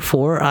 and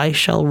therefore I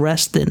shall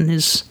rest in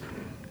his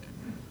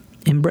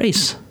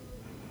embrace.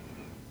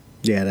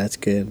 Yeah, that's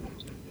good.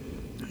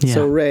 Yeah.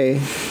 So, Ray,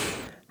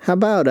 how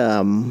about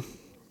on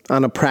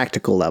a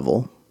practical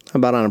level?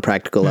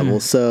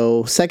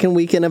 So, second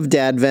week of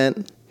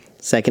Dadvent,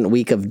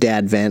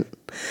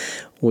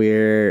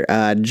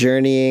 we're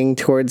journeying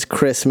towards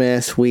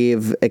Christmas.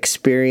 We've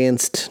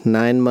experienced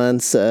 9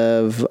 months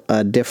of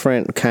a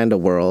different kind of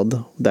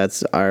world.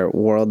 Our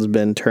world's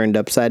been turned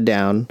upside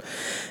down,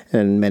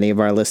 and many of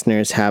our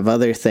listeners have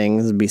other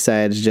things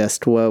besides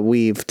just what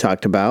we've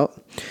talked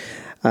about.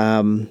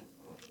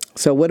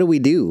 So what do we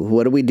do?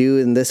 What do we do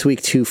in this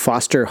week to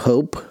foster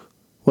hope?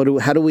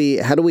 How do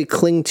we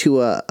cling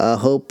to a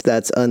hope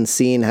that's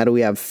unseen? How do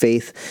we have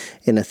faith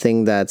in a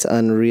thing that's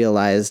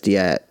unrealized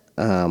yet?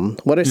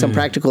 What are some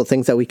practical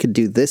things that we could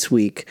do this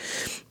week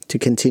to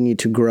continue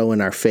to grow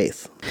in our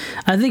faith?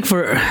 I think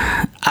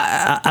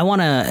I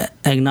want to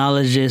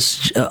acknowledge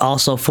this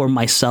also for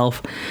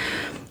myself.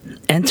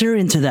 Enter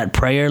into that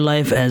prayer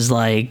life as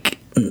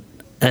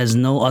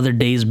no other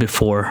days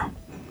before.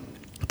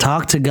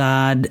 Talk to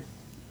God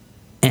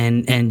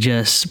and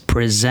just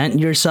present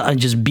yourself and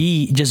just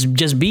be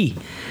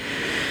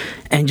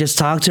and just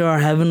talk to our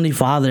Heavenly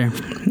Father.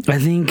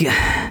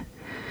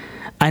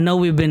 I know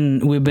we've been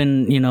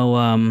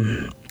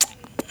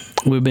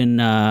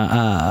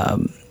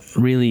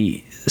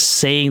really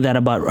saying that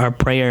about our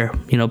prayer.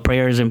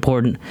 Prayer is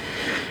important.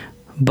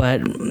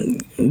 But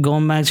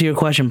going back to your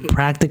question,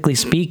 practically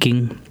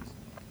speaking,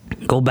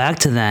 go back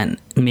to that.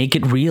 Make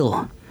it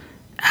real.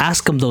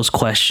 Ask him those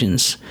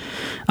questions.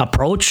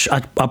 Approach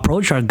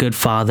our good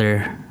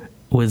Father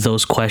with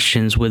those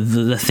questions, with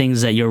the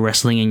things that you're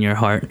wrestling in your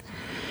heart.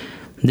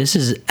 This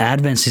is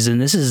Advent season.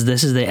 This is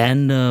the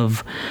end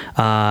of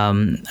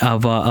the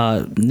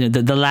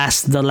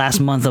last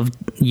month of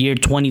year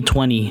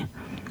 2020,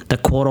 the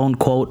quote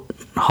unquote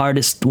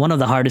one of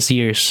the hardest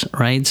years,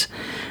 right?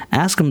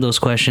 Ask him those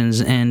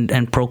questions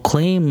and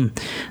proclaim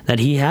that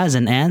he has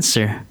an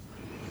answer.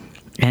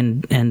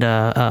 And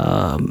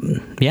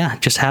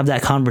just have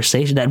that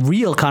conversation, that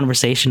real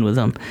conversation with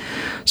him.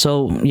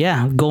 So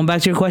going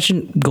back to your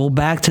question, go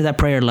back to that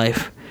prayer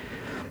life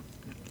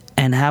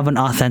and have an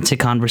authentic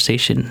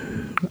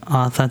conversation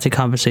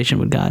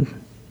with God.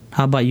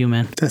 How about you,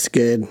 man? That's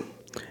good.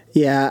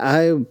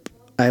 Yeah,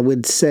 I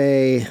would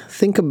say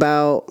think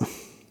about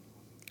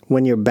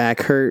when your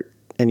back hurt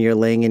and you're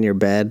laying in your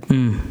bed.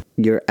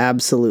 You're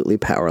absolutely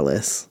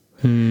powerless.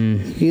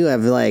 You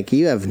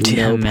have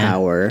no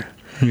power.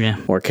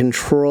 Or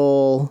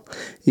control.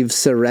 You've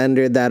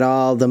surrendered that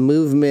all. The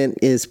movement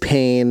is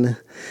pain.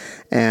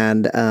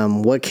 And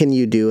what can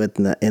you do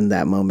in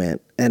that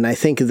moment? And I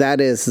think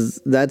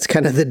that's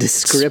kind of the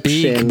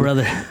description Speak,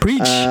 brother.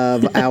 Preach.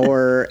 Of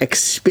our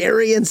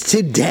experience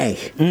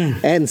today.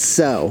 And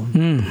so,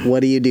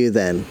 what do you do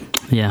then?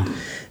 Yeah.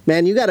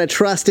 Man, you got to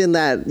trust in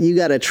that. You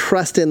got to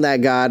trust in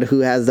that God who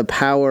has the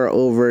power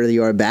over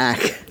your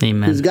back.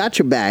 Amen. Who's got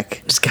your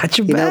back. Who's got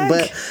your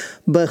back.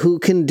 But who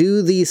can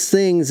do these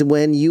things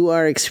when you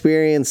are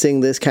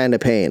experiencing this kind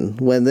of pain?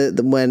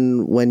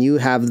 When you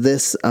have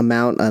this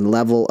amount and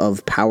level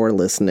of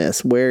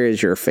powerlessness, where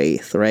is your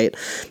faith, right?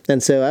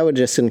 And so I would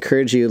just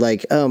encourage you,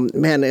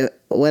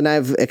 when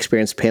I've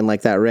experienced pain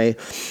like that, Ray,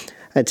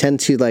 I tend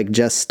to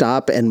just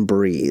stop and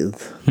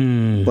breathe,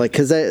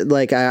 because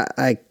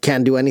I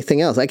can't do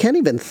anything else. I can't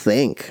even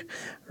think,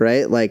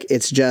 right?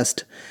 It's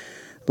just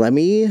let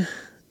me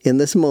in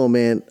this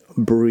moment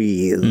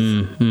breathe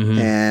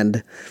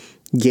and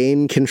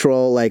gain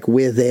control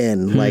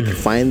within,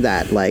 find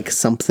that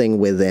something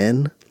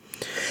within.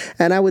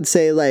 And I would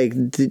say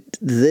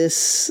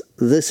this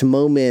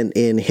moment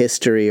in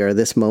history or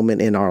this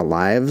moment in our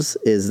lives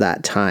is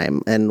that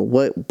time. And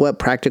what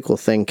practical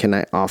thing can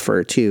I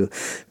offer to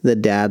the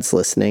dads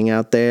listening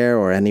out there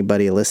or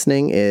anybody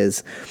listening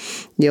is,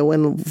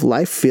 when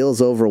life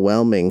feels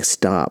overwhelming,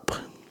 stop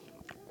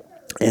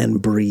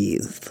and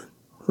breathe,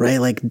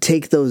 right?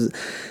 Take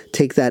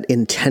that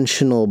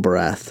intentional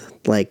breath.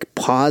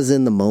 Pause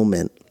in the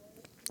moment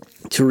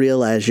to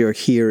realize you're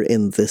here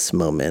in this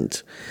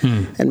moment.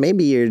 And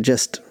maybe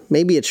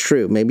it's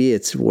true. Maybe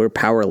we're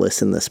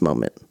powerless in this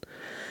moment.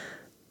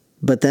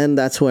 But then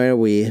that's where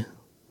we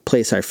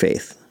place our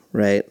faith,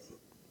 right?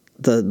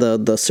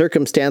 The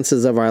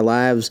circumstances of our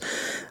lives,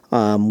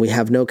 we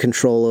have no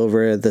control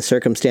over. The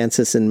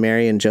circumstances in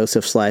Mary and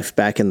Joseph's life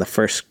back in the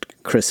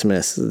first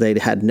Christmas, they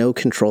had no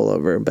control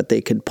over, but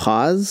they could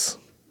pause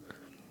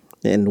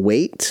and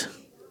wait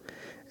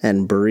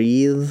and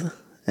breathe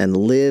and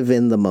live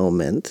in the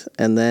moment.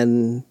 And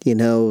then,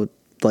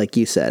 like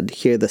you said,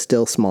 hear the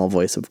still small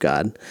voice of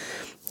God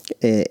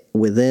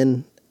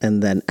within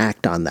and then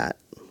act on that.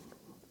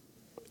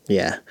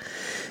 Yeah.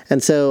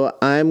 And so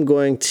I'm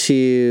going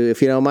to,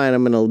 if you don't mind,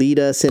 I'm going to lead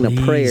us in a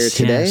prayer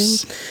today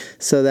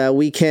so that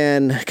we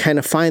can kind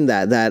of find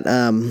that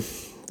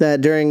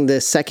during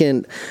the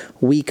second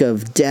week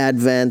of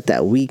Dadvent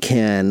that we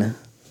can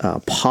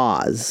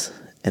pause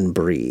and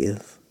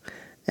breathe.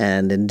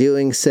 And in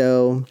doing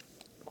so,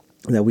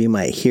 that we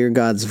might hear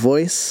God's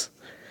voice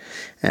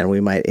and we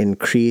might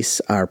increase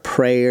our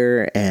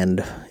prayer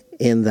and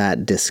in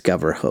that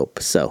discover hope.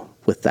 So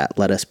with that,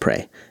 let us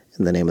pray.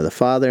 In the name of the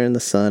Father, and the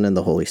Son, and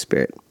the Holy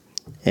Spirit.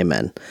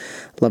 Amen.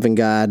 Loving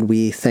God,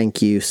 we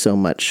thank you so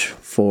much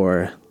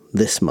for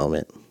this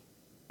moment.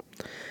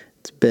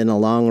 It's been a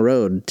long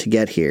road to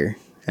get here,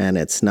 and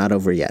it's not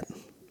over yet.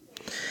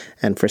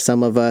 And for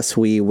some of us,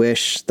 we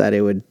wish that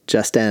it would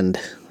just end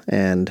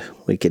and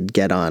we could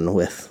get on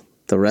with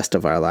the rest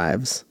of our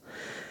lives.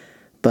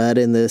 But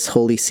in this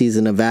holy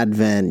season of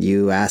Advent,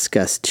 you ask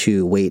us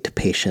to wait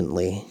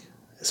patiently.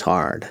 It's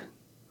hard.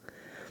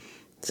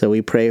 So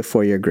we pray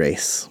for your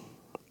grace.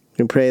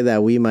 We pray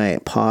that we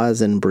might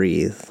pause and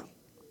breathe,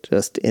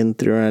 just in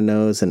through our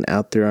nose and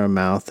out through our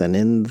mouth, and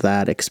in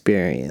that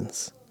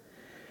experience,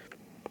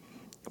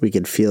 we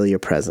could feel your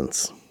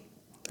presence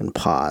and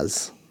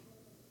pause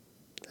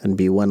and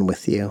be one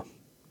with you.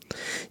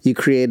 You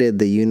created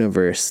the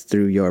universe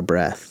through your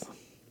breath,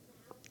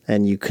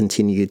 and you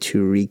continue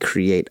to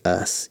recreate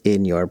us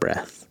in your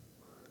breath.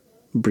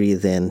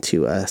 Breathe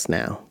into us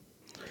now.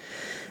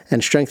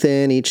 And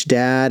strengthen each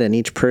dad and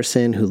each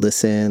person who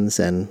listens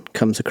and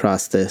comes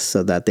across this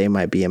so that they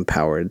might be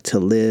empowered to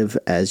live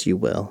as you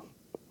will.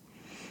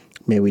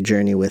 May we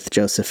journey with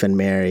Joseph and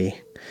Mary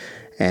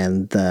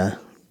and the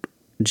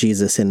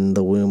Jesus in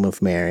the womb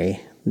of Mary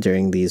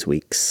during these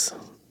weeks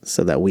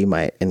so that we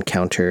might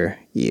encounter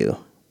you.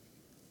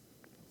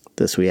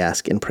 This we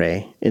ask and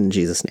pray in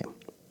Jesus' name.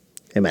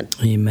 Amen.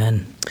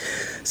 Amen.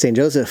 Saint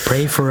Joseph,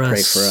 pray for us.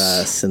 Pray for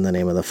us in the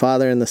name of the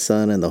Father, and the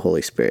Son, and the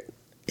Holy Spirit.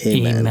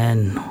 Amen.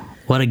 Amen.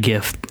 What a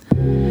gift.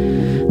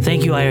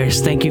 Thank you,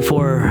 Iris. Thank you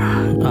for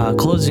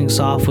closing us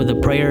off with a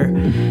prayer.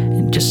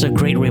 And just a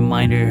great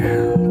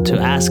reminder to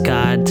ask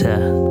God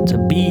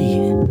to be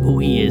who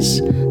He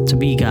is, to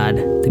be God,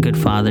 the good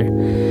Father.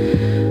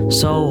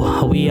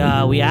 So we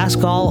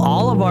ask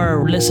all of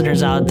our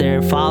listeners out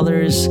there,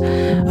 fathers,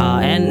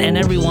 and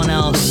everyone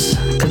else,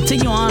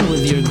 continue on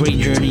with your great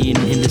journey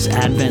in this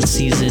Advent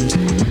season.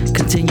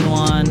 Continue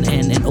on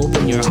and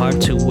open your heart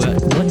to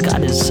what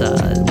God is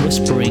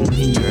whispering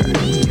in your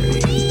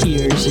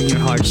ears, in your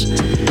hearts,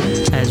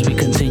 as we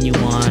continue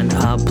on.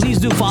 Please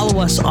do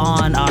follow us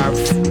on our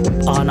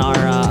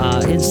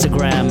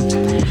Instagram,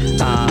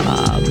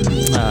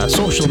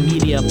 social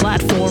media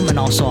platform, and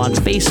also on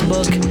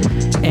Facebook,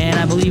 and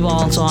I believe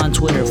also on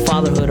Twitter,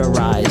 Fatherhood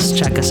Arise.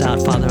 Check us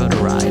out, Fatherhood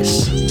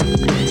Arise.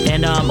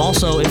 And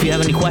also, if you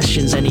have any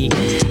questions,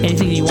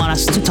 anything you want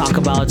us to talk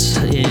about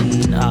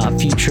in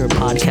future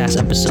podcast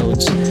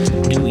episodes,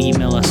 do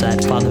email us at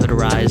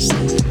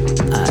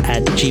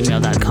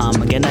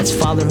fatherhoodarise@gmail.com. Again, that's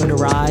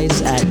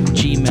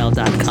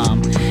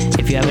fatherhoodarise@gmail.com.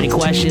 If you have any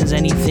questions,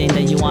 anything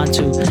that you want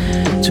to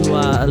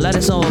let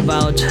us know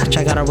about,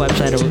 check out our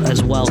website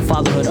as well,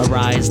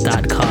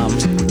 fatherhoodarise.com.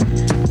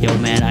 Yo,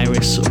 man,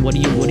 Iris, what are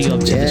you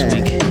up to this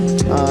week?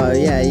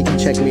 You can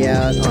check me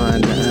out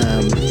on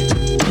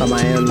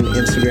my own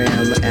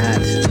Instagram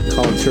at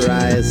Called to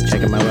Rise.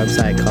 Check out my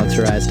website,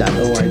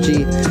 calledtorise.org.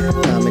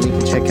 And you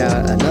can check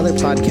out another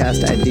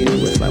podcast I do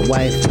with my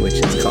wife, which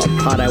is called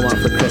Pod I Want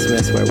for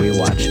Christmas, where we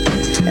watch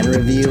and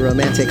review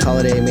romantic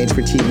holiday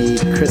made-for-TV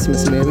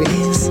Christmas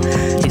movies.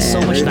 He's so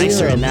much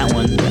nicer in that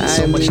one.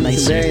 So much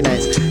nicer. Very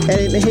nice.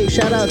 And hey,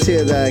 shout out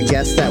to the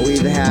guests that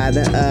we've had.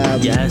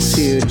 Yes.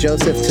 To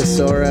Joseph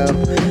Tesoro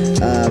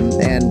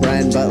and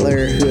Brian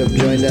Butler, who have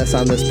joined us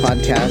on this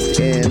podcast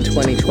in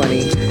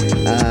 2020.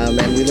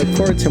 And we look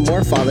forward to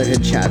more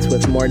fatherhood chats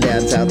with more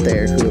dads out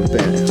there who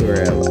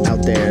are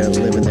out there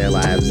living their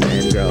lives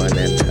and growing.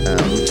 And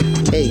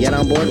hey, get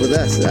on board with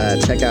us.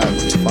 Check out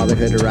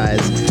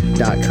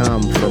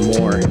fatherhoodarise.com for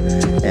more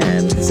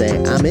and say,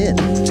 I'm in.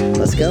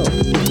 Let's go.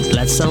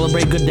 Let's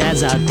celebrate good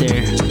dads out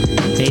there.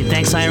 Hey,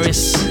 thanks,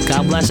 Iris.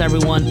 God bless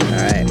everyone. All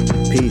right.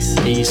 Peace.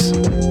 Peace.